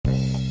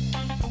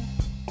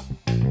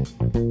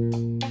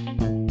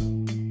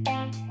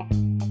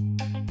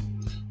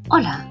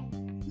Hola,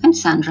 I'm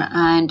Sandra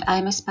and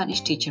I'm a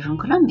Spanish teacher from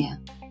Colombia.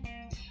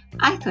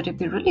 I thought it'd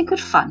be really good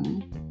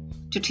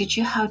fun to teach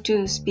you how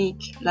to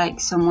speak like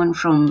someone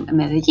from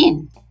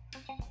Medellin.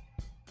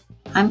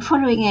 I'm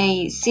following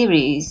a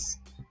series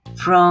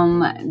from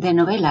the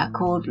novela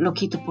called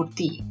Loquito por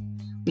Ti,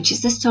 which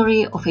is the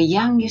story of a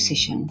young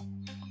musician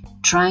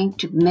trying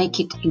to make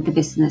it in the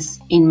business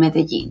in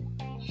Medellin.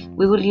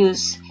 We will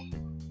use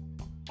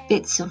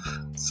bits of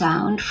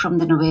sound from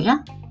the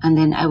novela, and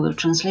then I will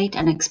translate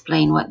and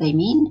explain what they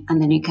mean,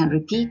 and then you can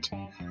repeat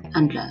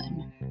and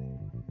learn.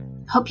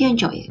 Hope you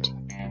enjoy it.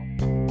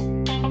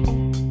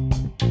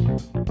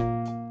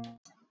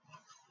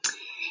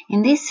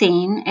 In this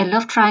scene, a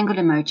love triangle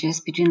emerges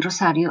between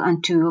Rosario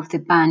and two of the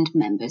band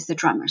members, the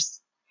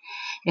drummers.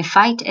 A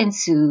fight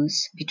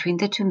ensues between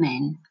the two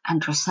men,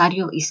 and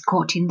Rosario is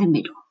caught in the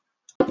middle.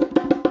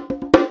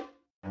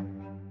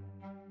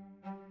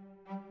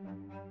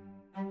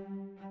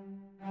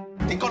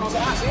 ¿Te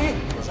conoces así?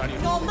 Rosario.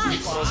 No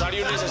más.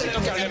 Rosario,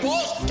 necesito que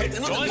hablemos. Que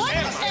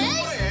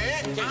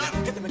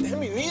te metes en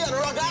mi vida, no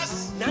lo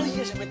hagas.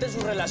 Nadie se mete en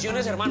sus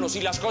relaciones, hermano.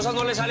 Si las cosas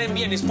no le salen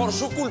bien, es por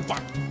su culpa.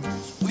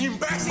 Un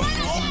imbécil.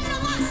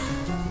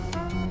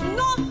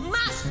 ¡No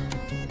más!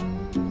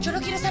 Yo no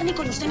quiero estar ni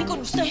con usted ni con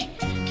usted.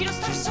 Quiero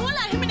estar sola,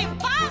 déjenme en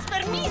paz,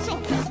 permiso.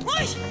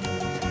 ¡Uy!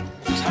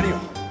 Rosario.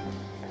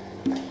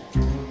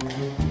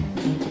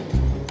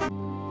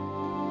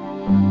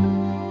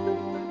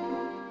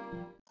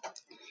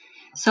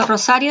 So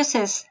Rosario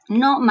says,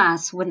 no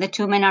más when the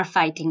two men are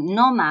fighting.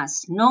 No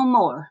más, no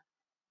more.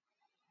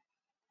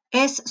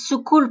 Es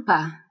su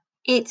culpa.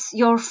 It's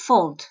your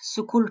fault,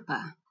 su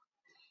culpa.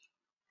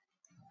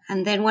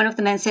 And then one of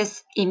the men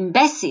says,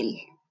 imbécil,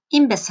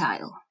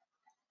 imbecile.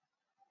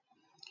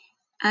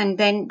 And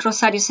then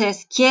Rosario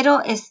says, quiero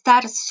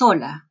estar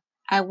sola.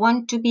 I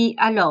want to be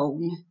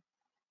alone.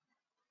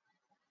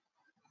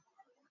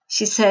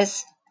 She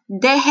says,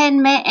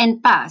 déjenme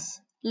en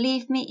paz.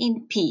 Leave me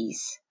in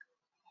peace.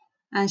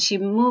 And she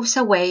moves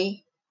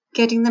away,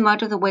 getting them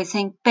out of the way,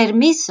 saying,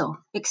 permiso,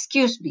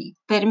 excuse me,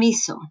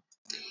 permiso.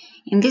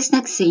 In this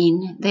next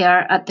scene, they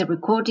are at the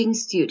recording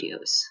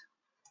studios.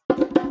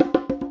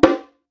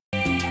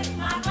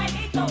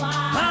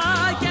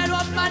 Ay, quiero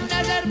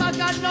amanecer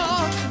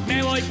bacano,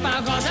 me voy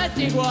pa' José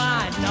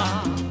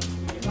Tiguano.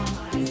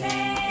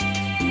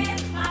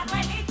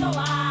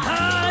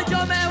 Ay,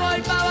 yo me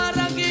voy pa'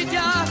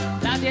 Barranquilla,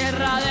 la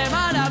tierra de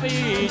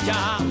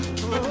maravilla.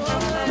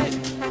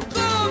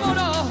 ¿Cómo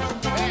no?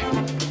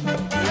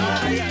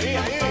 Ahí.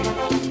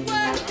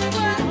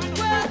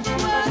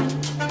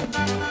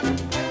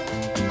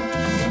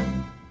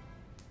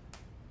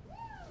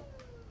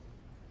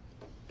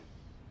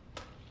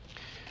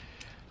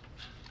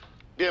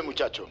 Bien,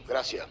 muchachos,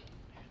 gracias.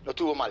 No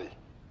estuvo mal.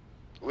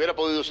 Hubiera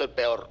podido ser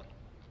peor.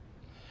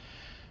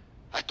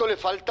 A esto le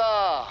falta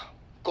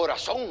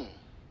corazón.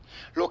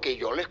 Lo que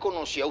yo les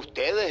conocí a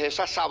ustedes,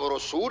 esa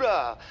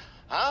sabrosura.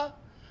 ¿Ah?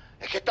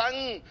 Es que están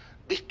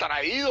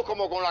distraídos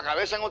como con la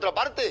cabeza en otra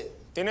parte.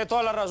 Tiene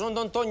toda la razón,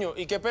 don Toño.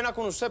 Y qué pena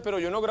con usted, pero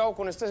yo no grabo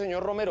con este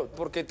señor Romero,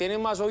 porque tiene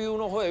más oído un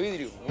ojo de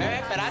vidrio.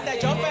 Espérate,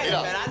 Chopper,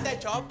 Mira. espérate,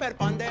 Chopper,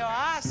 ¿pa' dónde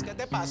vas? ¿Qué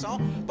te pasó?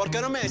 ¿Por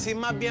qué no me decís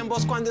más bien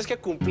vos cuándo es que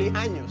cumplí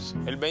años?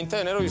 El 20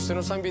 de enero y usted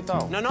no está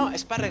invitado. No,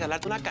 es para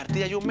regalarte una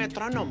cartilla y un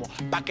metrónomo,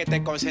 para que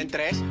te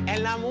concentres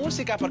en la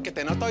música, porque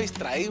te noto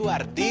distraído,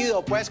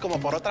 ardido, pues, como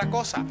por otra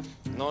cosa.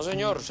 No,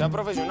 señor, sea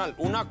profesional.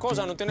 Una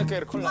cosa no tiene que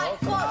ver con la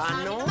otra.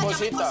 Ah, no.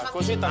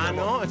 Cosita. Ah, mi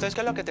amor. no, entonces,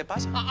 ¿qué es lo que te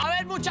pasa? A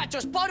ver,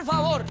 muchachos, por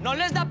favor, no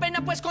les da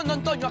pena pues con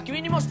don Toño. Aquí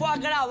vinimos fue a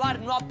grabar,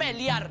 no a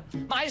pelear.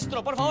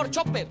 Maestro, por favor,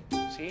 Chopper.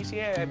 Sí,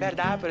 es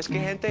verdad, pero es que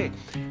hay gente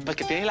pues,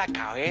 que tiene la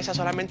cabeza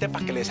solamente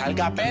para que le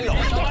salga pelo.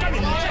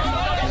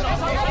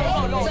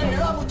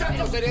 Seriedad,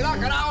 muchachos, seriedad,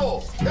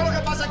 carajo. ¿Qué es lo que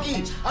pasa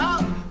aquí? ¿Ah?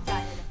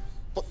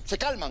 Se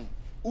calman.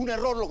 Un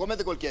error lo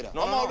comete cualquiera.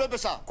 Vamos a volver a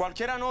empezar.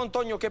 Cualquiera no, don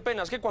Toño, qué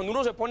pena. Es que cuando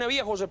uno se pone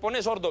viejo, se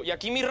pone sordo. Y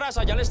aquí mi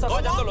raza ya le está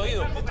fallando el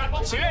oído.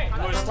 ¿Sí ve?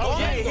 Lo está ¿Cómo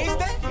oyendo.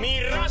 dijiste? Mi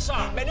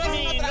raza, Vení a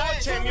decirme mi otra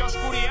vez. noche, mi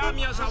oscuridad,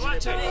 mi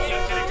azabache. Y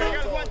al que le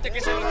caiga el guante,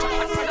 que se lo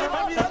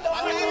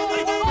chape.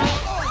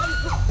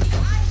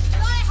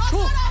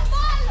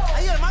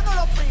 Ay, hermano,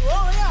 lo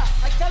privó, vea.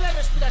 Hay que darle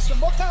respiración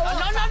boca a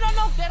boca.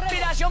 No, qué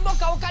respiración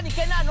boca a boca ni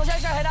qué nada, no sea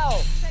exagerado.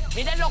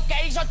 Miren lo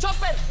que hizo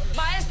Chopper.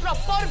 Maestro,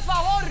 por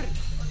favor.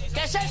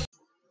 ¿Qué es eso?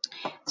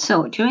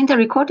 So, during the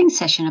recording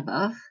session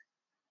above,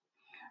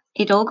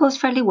 it all goes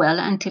fairly well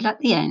until at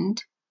the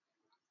end,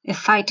 a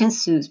fight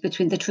ensues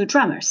between the two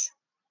drummers.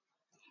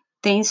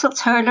 The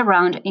insults hurled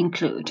around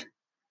include,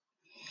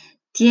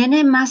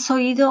 tiene más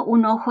oído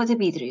un ojo de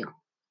vidrio.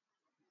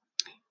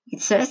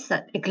 It says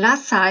that a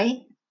glass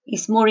eye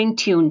is more in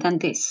tune than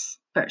this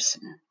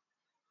person.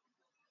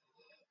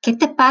 ¿Qué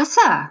te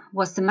pasa?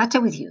 What's the matter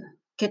with you?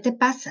 ¿Qué te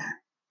pasa?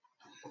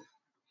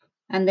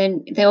 And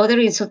then the other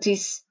insult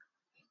is,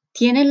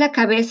 tiene la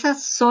cabeza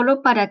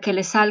solo para que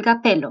le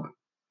salga pelo.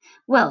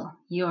 Well,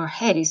 your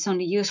head is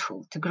only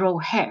useful to grow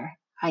hair,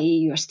 i.e.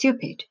 you're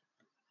stupid.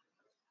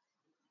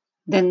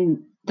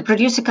 Then The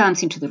producer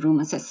comes into the room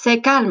and says, "Se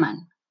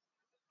calman,"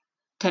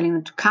 telling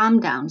them to calm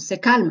down, "se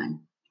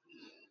calman."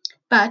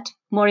 But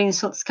more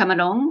insults come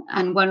along,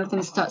 and one of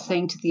them starts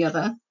saying to the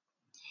other,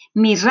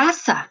 "Mi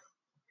raza."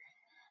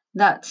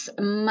 That's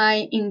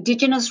my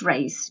indigenous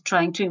race,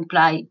 trying to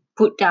imply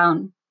put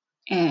down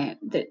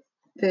the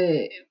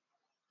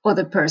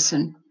other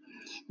person.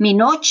 "Mi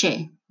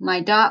noche,"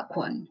 my dark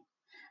one.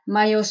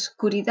 Mi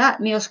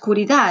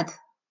oscuridad,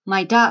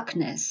 my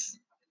darkness.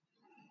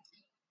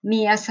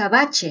 "Mi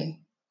azabache,"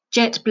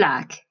 jet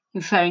black,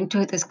 referring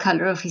to the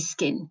color of his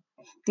skin.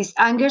 This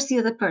angers the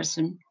other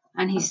person,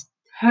 and he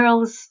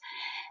hurls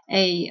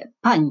a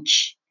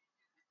punch.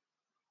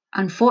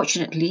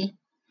 Unfortunately,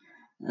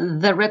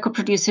 the record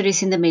producer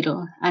is in the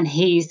middle, and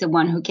he is the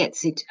one who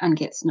gets it and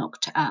gets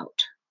knocked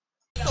out.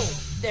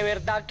 De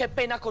verdad, qué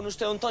pena con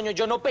usted, don Toño.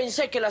 Yo no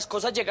pensé que las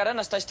cosas llegaran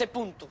hasta este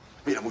punto.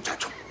 Mira,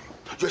 muchacho,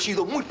 yo he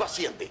sido muy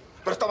paciente,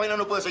 pero esta vaina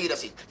no puede seguir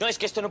así. No, es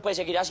que esto no puede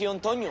seguir así, don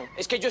Toño.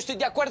 Es que yo estoy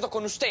de acuerdo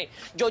con usted.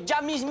 Yo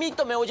ya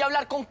mismito me voy a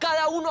hablar con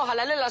cada uno a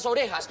jalarle las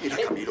orejas. Mira,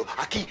 Camilo,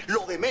 aquí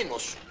lo de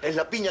menos es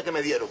la piña que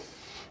me dieron.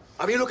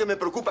 A mí lo que me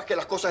preocupa es que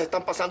las cosas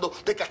están pasando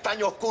de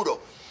castaño a oscuro.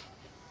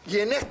 Y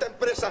en esta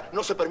empresa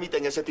no se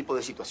permiten ese tipo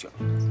de situaciones.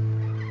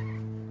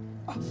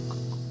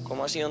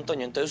 ¿Cómo así, don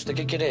Toño? Entonces, ¿usted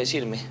qué quiere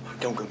decirme?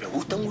 Que aunque me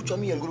gusta mucho a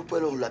mí el grupo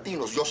de los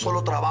latinos, yo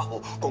solo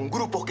trabajo con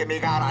grupos que me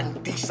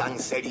garantizan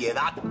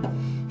seriedad.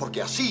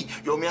 Porque así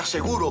yo me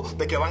aseguro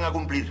de que van a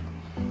cumplir.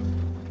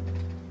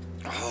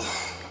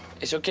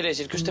 ¿Eso quiere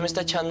decir que usted me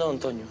está echando, don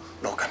Toño?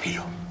 No,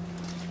 Camilo.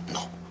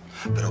 No.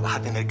 Pero vas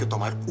a tener que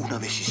tomar una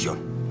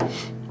decisión.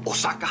 O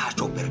sacas a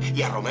Chopper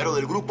y a Romero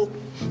del grupo,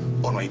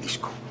 o no hay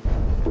disco.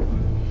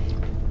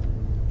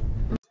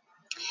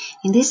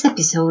 In this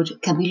episode,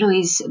 Camilo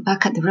is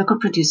back at the record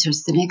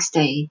producers the next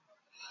day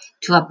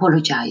to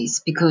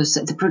apologize because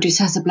the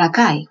producer has a black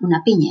eye,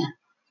 una piña.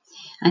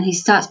 And he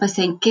starts by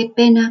saying, "Qué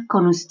pena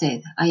con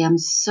usted. I am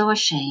so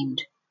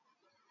ashamed.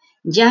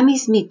 Ya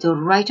mismito,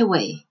 right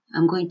away,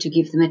 I'm going to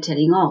give them a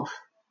telling off,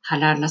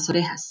 jalar las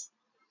orejas."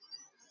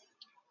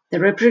 The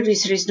record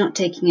producer is not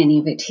taking any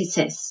of it, he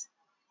says.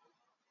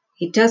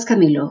 He tells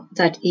Camilo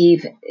that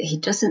if he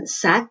doesn't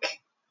sack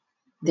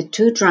the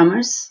two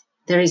drummers,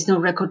 there is no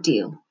record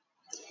deal.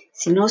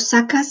 Si no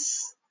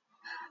sacas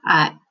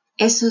a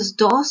esos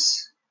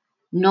dos,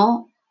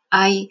 no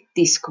hay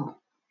disco.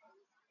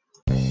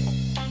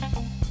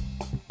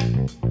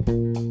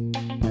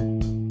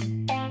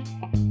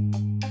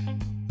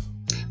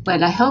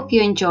 Well, I hope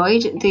you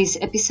enjoyed this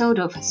episode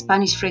of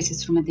Spanish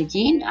Phrases from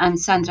Medellin. I'm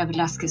Sandra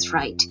Velázquez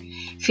Wright.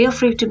 Feel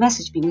free to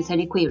message me with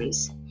any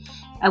queries.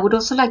 I would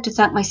also like to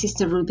thank my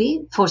sister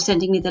Ruby for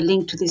sending me the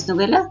link to this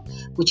novella,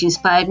 which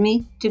inspired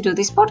me to do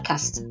this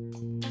podcast.